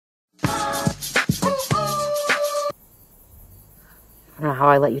don't know how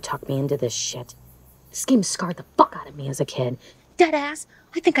I let you talk me into this shit. This game scarred the fuck out of me as a kid. Deadass,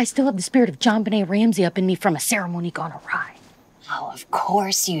 I think I still have the spirit of John Benet Ramsey up in me from a ceremony gone awry. Oh, of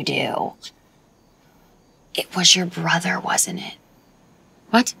course you do. It was your brother, wasn't it?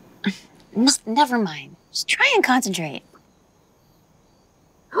 What? Never mind. Just try and concentrate.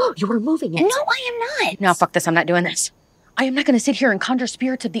 You were moving it. No, I am not. No, fuck this. I'm not doing this. I am not going to sit here and conjure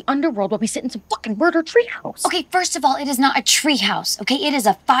spirits of the underworld while we sit in some fucking murder treehouse. Okay, first of all, it is not a treehouse, okay? It is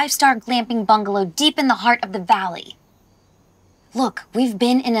a 5-star glamping bungalow deep in the heart of the valley. Look, we've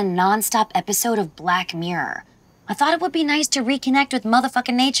been in a non-stop episode of Black Mirror. I thought it would be nice to reconnect with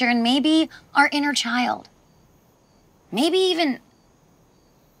motherfucking nature and maybe our inner child. Maybe even,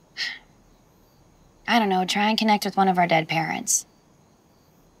 I don't know, try and connect with one of our dead parents.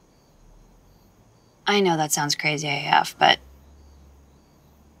 I know that sounds crazy AF, but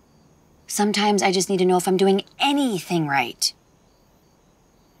sometimes I just need to know if I'm doing anything right.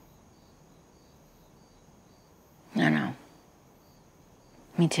 I know.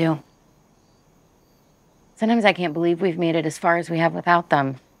 Me too. Sometimes I can't believe we've made it as far as we have without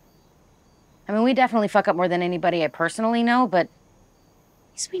them. I mean, we definitely fuck up more than anybody I personally know, but at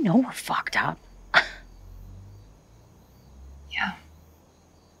least we know we're fucked up. Yeah.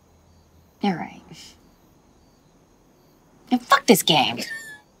 You're right. And fuck this game.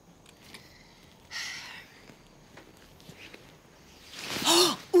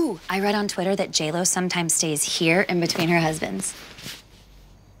 Ooh, I read on Twitter that JLo sometimes stays here in between her husbands.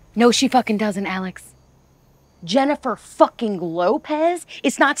 No, she fucking doesn't, Alex. Jennifer fucking Lopez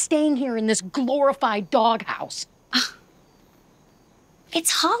is not staying here in this glorified doghouse.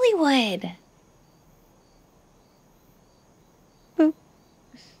 It's Hollywood. Boop.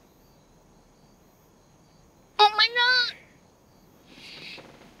 Oh my God.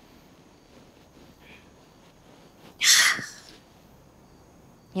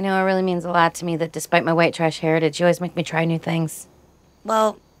 You know, it really means a lot to me that despite my white trash heritage, you always make me try new things.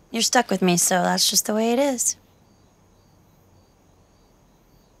 Well, you're stuck with me, so that's just the way it is.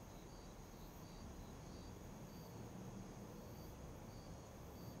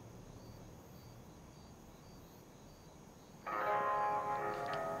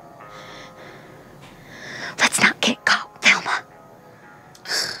 Let's not get caught, Thelma.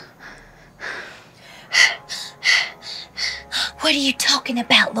 What are you talking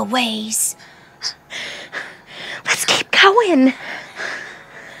about, Louise? Let's keep going.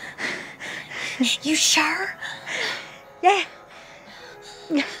 You sure? Yeah.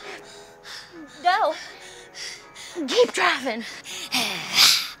 Go. Keep driving.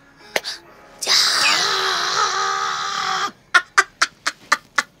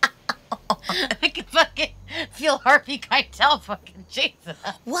 I can fucking feel Harvey Keitel fucking chasing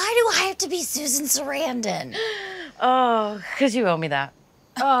us. Why do I have to be Susan Sarandon? Oh, because you owe me that.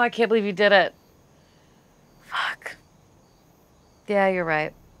 Oh, I can't believe you did it. Fuck. Yeah, you're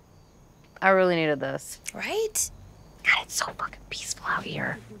right. I really needed this. Right? God, it's so fucking peaceful out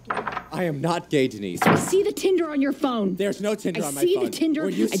here. I am not gay, Denise. I see the Tinder on your phone. There's no Tinder on my phone. I see the Tinder.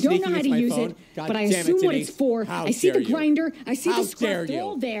 I don't know how to use it, but I assume what it's for. I see the Grindr. I see the Scruff. They're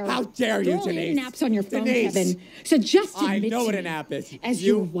all there. How dare you, Denise? They're all apps on your phone, Kevin. So just admit I know what to an me, app is. as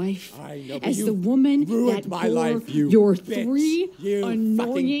your wife, I know, but as you the woman ruined that my bore life, you your bitch. 3 You annoying,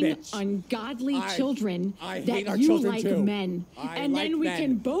 fucking bitch. ungodly children, I hate that our you children like too. men. I And like then we men.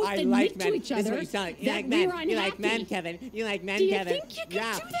 can both I admit like to men. each This is other what you sound like. You that like men. we're unhappy. You like men, Kevin. You like men, Do you Kevin. think you can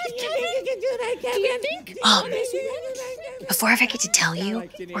Yeah. do that, You Kevin? think you can do that, Kevin? Do you think? Before I forget to tell you,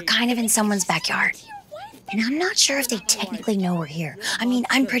 we're kind of in someone's backyard. And I'm not sure if they technically know we're here. I mean,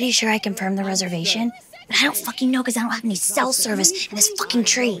 I'm pretty sure I confirmed the reservation, but I don't fucking know because I don't have any cell service in this fucking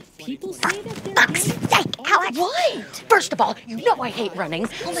tree. People For say that they're fuck's sake, Alex! What? First of all, you know I hate running.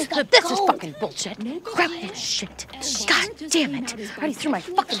 Oh my God, This is go. fucking bullshit. Grab this shit. God damn it. I already threw my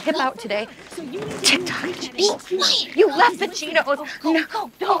fucking hip out today. TikTok. You left the Cheetos. No,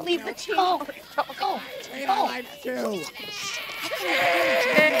 don't leave the Cheetos. Go. I too.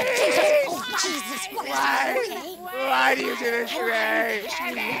 Jesus Why do you do this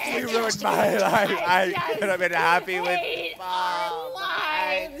to me? You ruined my life. I could have been happy with Bob.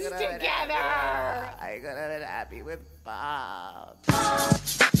 I could have been happy with Bob.